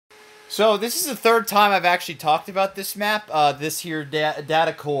So this is the third time I've actually talked about this map, this here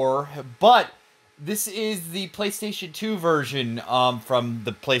Datacore, but this is the PlayStation 2 version from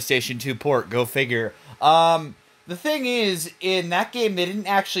the PlayStation 2 port, go figure. The thing is, in that game, they didn't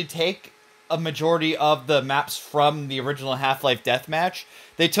actually take a majority of the maps from the original Half-Life Deathmatch.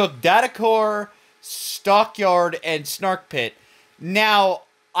 They took Datacore, Stockyard, and Snark Pit. Now,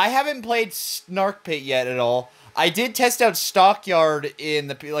 I haven't played Snark Pit yet at all. I did test out Stockyard in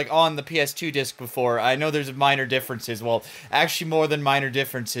the on the PS2 disc before. I know there's minor differences. Well, actually more than minor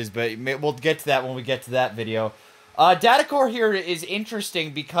differences, but we'll get to that when we get to that video. Datacore here is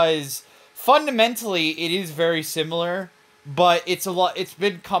interesting because fundamentally it is very similar, but it's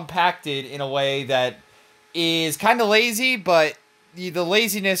been compacted in a way that is kind of lazy, but the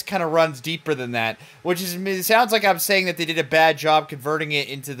laziness kind of runs deeper than that, which is, it sounds like I'm saying that they did a bad job converting it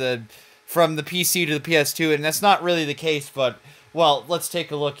into from the PC to the PS2, and that's not really the case, but, well, let's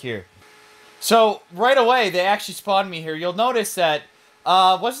take a look here. So, right away, they actually spawned me here. You'll notice that,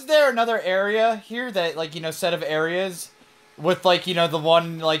 wasn't there another area here that, like, you know, set of areas with, like, you know, the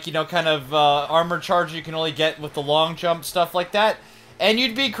one, like, you know, kind of, armor charge you can only get with the long jump, stuff like that? And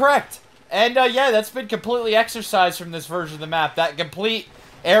you'd be correct. And, yeah, that's been completely exercised from this version of the map. That complete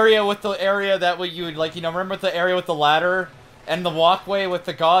area with the area that you would, like, you know, remember the area with the ladder and the walkway with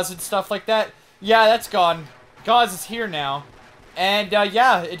the gauze and stuff like that? Yeah, that's gone. Gauze is here now. And,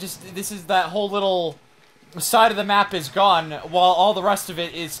 yeah, this is that whole little side of the map is gone, while all the rest of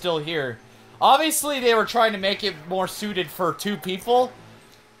it is still here. Obviously, they were trying to make it more suited for 2 people,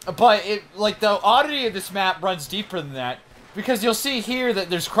 but like, the oddity of this map runs deeper than that, because you'll see here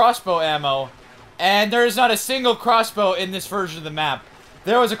that there's crossbow ammo, and there is not a single crossbow in this version of the map.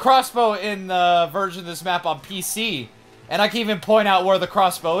 There was a crossbow in the version of this map on PC, and I can even point out where the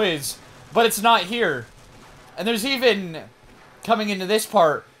crossbow is, but it's not here. And there's even, coming into this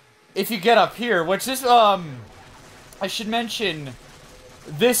part, if you get up here, which this, I should mention,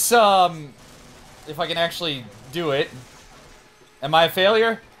 this, if I can actually do it. Am I a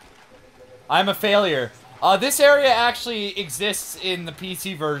failure? I'm a failure. This area actually exists in the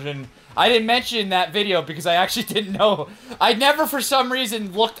PC version. I didn't mention that video because I actually didn't know. I never, for some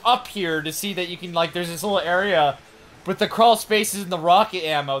reason, looked up here to see that you can, like, there's this little area with the crawl spaces and the rocket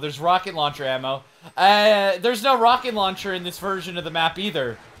ammo. There's rocket launcher ammo. There's no rocket launcher in this version of the map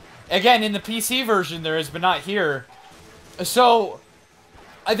either. Again, in the PC version there is, but not here. So,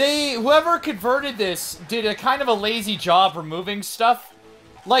 whoever converted this did a kind of a lazy job removing stuff.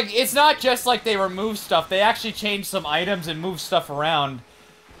 Like, it's not just like they removed stuff. They actually changed some items and moved stuff around.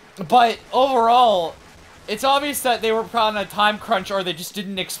 But overall, it's obvious that they were on a time crunch, or they just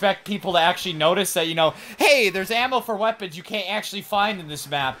didn't expect people to actually notice that, you know, hey, there's ammo for weapons you can't actually find in this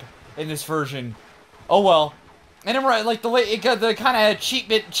map, in this version. Oh well. And then, right, like, the kind of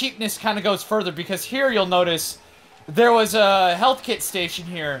cheapness kind of goes further, because here you'll notice there was a health kit station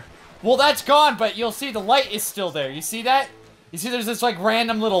here. Well, that's gone, but you'll see the light is still there. You see that? You see there's this, like,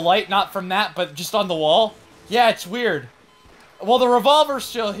 random little light, not from that, but just on the wall? Yeah, it's weird. Well, the revolver's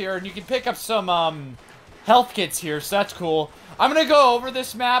still here, and you can pick up some, health kits here, so that's cool. I'm gonna go over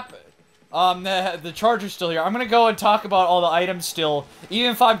this map. The charger's still here. I'm gonna go and talk about all the items still, even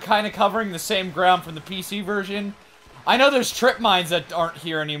if I'm kind of covering the same ground from the PC version. I know there's trip mines that aren't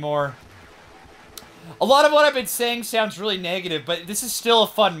here anymore. A lot of what I've been saying sounds really negative, but this is still a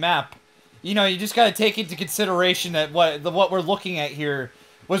fun map. You know, you just gotta take into consideration that what we're looking at here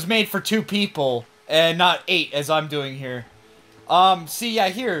was made for 2 people, and not 8, as I'm doing here. See, yeah,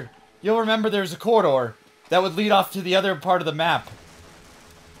 here, you'll remember there's a corridor that would lead off to the other part of the map.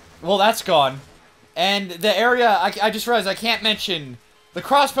 Well, that's gone. And the area, I just realized I can't mention, the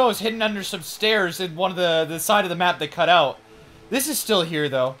crossbow is hidden under some stairs in one of the side of the map they cut out. This is still here,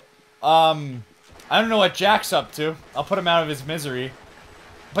 though. I don't know what Jack's up to. I'll put him out of his misery.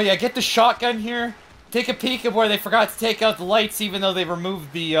 But yeah, get the shotgun here. Take a peek of where they forgot to take out the lights, even though they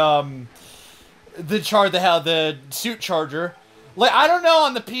removed the suit charger. Like, I don't know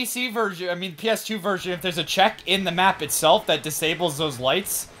on the PC version, I mean PS2 version, if there's a check in the map itself that disables those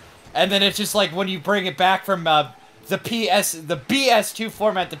lights. And then it's just like when you bring it back from the BS2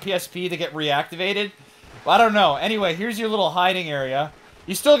 format to PSP to get reactivated. I don't know. Anyway, here's your little hiding area.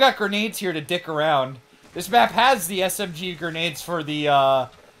 You still got grenades here to dick around. This map has the SMG grenades for the,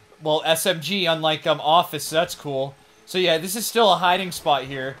 well, SMG, unlike Office, so that's cool. So yeah, this is still a hiding spot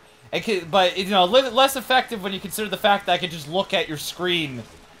here. But, you know, less effective when you consider the fact that I can just look at your screen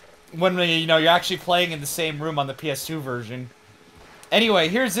when, you know, you're actually playing in the same room on the PS2 version. Anyway,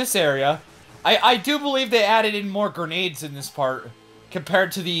 here's this area. I do believe they added in more grenades in this part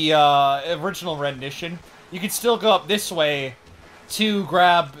compared to the original rendition. You can still go up this way to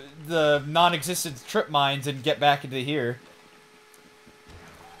grab the non-existent trip mines and get back into here.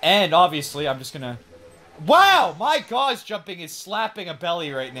 And obviously, I'm just gonna... Wow! My gauze jumping is slapping a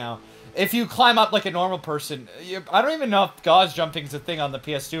belly right now. If you climb up like a normal person... I don't even know if gauze jumping is a thing on the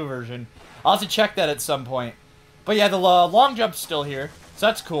PS2 version. I'll have to check that at some point. But yeah, the long jump's still here. So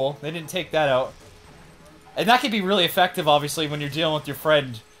that's cool. They didn't take that out. And that can be really effective, obviously, when you're dealing with your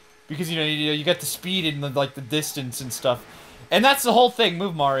friend. Because, you get the speed and, the distance and stuff. And that's the whole thing.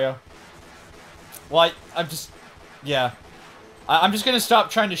 Move, Mario. Well, I'm just... Yeah. I'm just gonna stop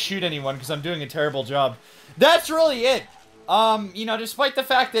trying to shoot anyone because I'm doing a terrible job. That's really it. Despite the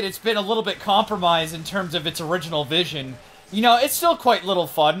fact that it's been a little bit compromised in terms of its original vision, it's still quite little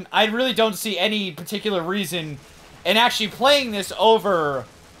fun. I really don't see any particular reason in actually playing this over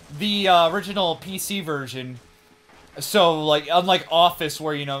the original PC version. So, unlike Office,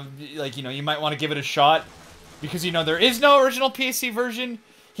 where, you might want to give it a shot, because, there is no original PC version,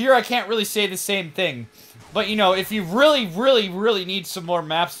 here I can't really say the same thing. But, if you really, really, really need some more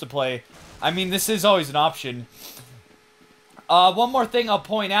maps to play, I mean, this is always an option. One more thing I'll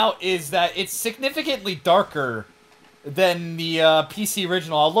point out is that it's significantly darker than the PC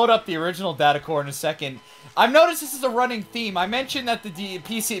original. I'll load up the original Datacore in a second. I've noticed this is a running theme. I mentioned that the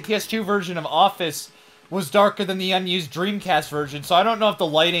PS2 version of Office was darker than the unused Dreamcast version, so I don't know if the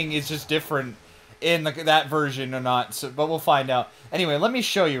lighting is just different in that version or not, but we'll find out. Anyway, let me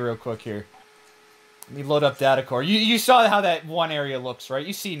show you real quick here. Let me load up Datacore. You saw how that one area looks, right?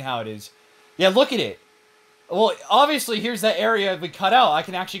 You've seen how it is. Yeah, look at it. Well, obviously, here's that area we cut out. I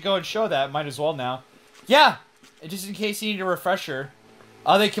can actually go and show that. Might as well now. Yeah, just in case you need a refresher.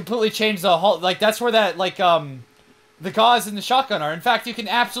 They completely changed the whole... that's where that, the gauze and the shotgun are. In fact, you can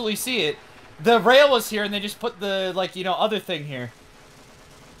absolutely see it. The rail was here, and they just put the, other thing here.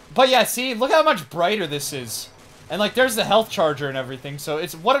 But yeah, see? Look how much brighter this is. And, there's the health charger and everything. So,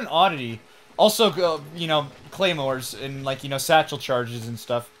 it's... What an oddity. Also, claymores and, satchel charges and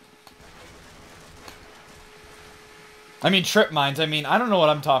stuff. I mean, trip mines. I mean, I don't know what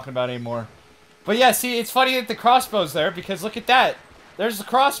I'm talking about anymore. But yeah, see, it's funny that the crossbow's there, because look at that. There's the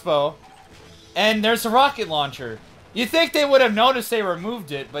crossbow, and there's the rocket launcher. You'd think they would have noticed they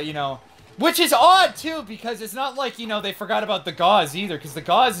removed it, but, which is odd, too, because it's not like, they forgot about the gauze, either, because the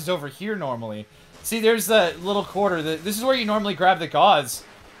gauze is over here, normally. See, there's the little quarter. This is where you normally grab the gauze.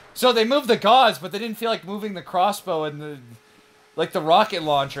 So they moved the gauze, but they didn't feel like moving the crossbow and the rocket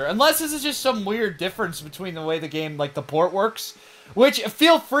launcher. Unless this is just some weird difference between the way the game, the port works. Which,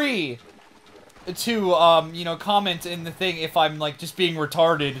 feel free to, comment in the thing if I'm, just being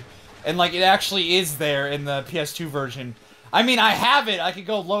retarded. And, it actually is there in the PS2 version. I mean, I have it. I could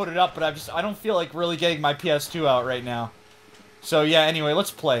go load it up, but I don't feel like really getting my PS2 out right now. So, yeah, anyway,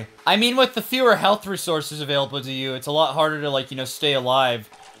 let's play. I mean, with the fewer health resources available to you, it's a lot harder to, stay alive.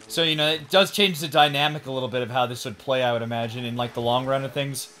 So, it does change the dynamic a little bit of how this would play, I would imagine, in, the long run of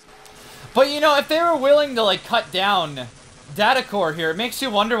things. But, if they were willing to, cut down Datacore here, it makes you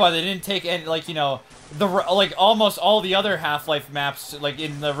wonder why they didn't take any, almost all the other Half-Life maps,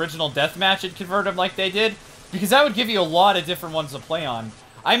 in the original Deathmatch and convert them like they did. Because that would give you a lot of different ones to play on.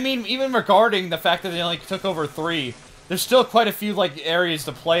 I mean, even regarding the fact that they only took over 3, there's still quite a few, areas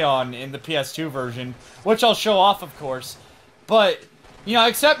to play on in the PS2 version. Which I'll show off, of course. But...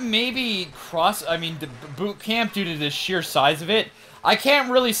 except maybe the boot camp due to the sheer size of it, I can't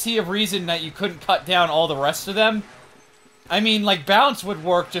really see a reason that you couldn't cut down all the rest of them. I mean, bounce would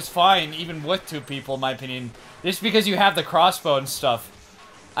work just fine, even with 2 people, in my opinion. Just because you have the crossbow and stuff.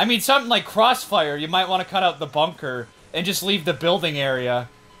 I mean, something like Crossfire, you might want to cut out the bunker and just leave the building area.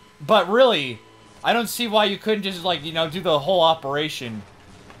 But really, I don't see why you couldn't just, do the whole operation.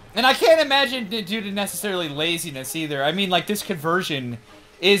 And I can't imagine it due to necessarily laziness either. I mean, this conversion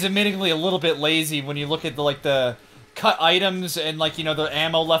is admittingly a little bit lazy when you look at the cut items and, the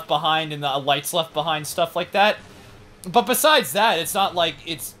ammo left behind and the lights left behind, stuff like that. But besides that, it's not like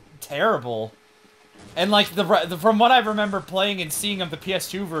it's terrible. And, from what I remember playing and seeing of the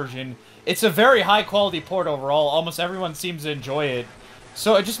PS2 version, it's a very high-quality port overall. Almost everyone seems to enjoy it.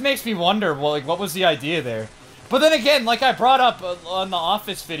 So it just makes me wonder, well, what was the idea there? But then again, I brought up on the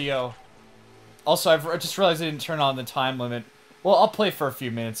Office video... Also, I just realized I didn't turn on the time limit. Well, I'll play for a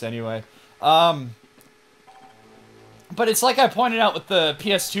few minutes anyway. But it's like I pointed out with the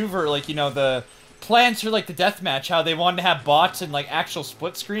PS2 the plans for, the Deathmatch, how they wanted to have bots and, actual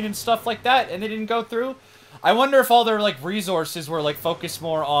split screen and stuff like that, and they didn't go through. I wonder if all their, resources were, focused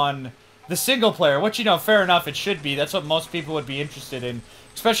more on the single player, which, fair enough, it should be. That's what most people would be interested in,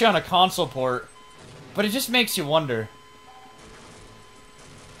 especially on a console port. But it just makes you wonder.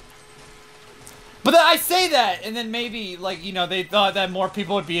 But I say that, and then maybe, like, you know, they thought that more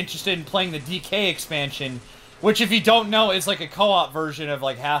people would be interested in playing the DK expansion, which, if you don't know, is like a co-op version of,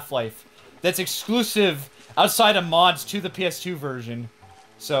 like, Half-Life. That's exclusive outside of mods to the PS2 version.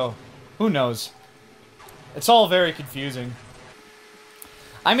 So, who knows? It's all very confusing.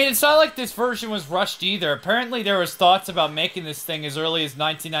 I mean, it's not like this version was rushed either. Apparently, there was thoughts about making this thing as early as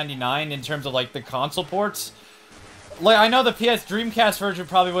 1999 in terms of, like, the console ports. Like, I know the PS Dreamcast version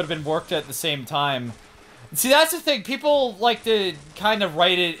probably would have been worked at the same time. See, that's the thing. People like to kind of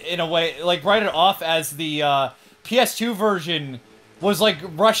write it in a way, like, write it off as the PS2 version was, like,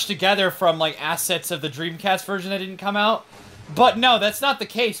 rushed together from, like, assets of the Dreamcast version that didn't come out. But no, that's not the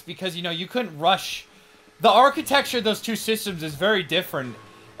case, because, you know, you couldn't rush. The architecture of those two systems is very different.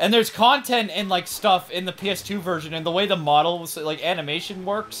 And there's content and, like, stuff in the PS2 version, and the way the models, like, animation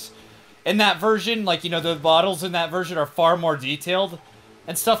works in that version, like, you know, the models in that version are far more detailed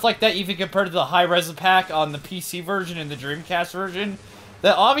and stuff like that, even compared to the high-res pack on the PC version and the Dreamcast version.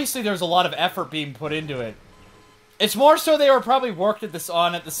 That obviously there's a lot of effort being put into it. It's more so they were probably worked at this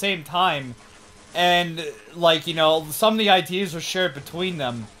on at the same time, and, like, you know, some of the ideas were shared between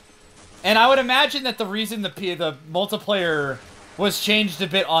them. And I would imagine that the reason the multiplayer was changed a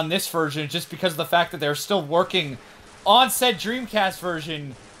bit on this version is just because of the fact that they're still working on said Dreamcast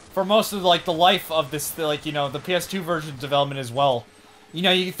version for most of, like, the life of this, like, you know, the PS2 version development as well. You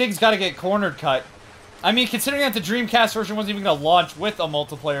know, things gotta get cornered cut. I mean, considering that the Dreamcast version wasn't even gonna launch with a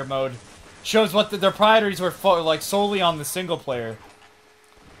multiplayer mode, shows what their priorities were, like, solely on the single player.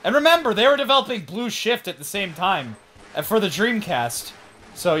 And remember, they were developing Blue Shift at the same time, for the Dreamcast.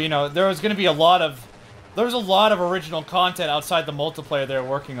 So, you know, there was gonna be a lot of original content outside the multiplayer they were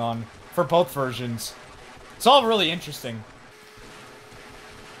working on, for both versions. It's all really interesting.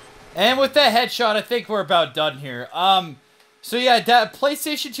 And with that headshot, I think we're about done here. So yeah,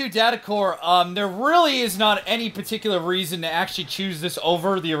 PlayStation 2 Datacore, there really is not any particular reason to actually choose this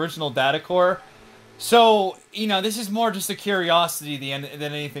over the original Datacore. So, you know, this is more just a curiosity than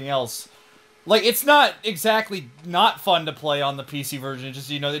anything else. Like, it's not exactly not fun to play on the PC version, it's just,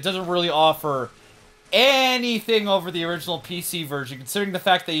 you know, it doesn't really offer anything over the original PC version, considering the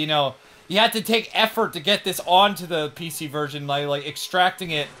fact that, you know, you had to take effort to get this onto the PC version, like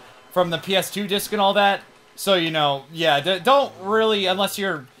extracting it from the PS2 disc and all that. So, you know, yeah, don't really, unless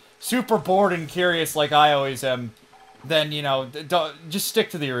you're super bored and curious like I always am, then, you know, just stick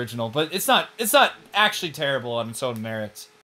to the original. But it's not actually terrible on its own merits.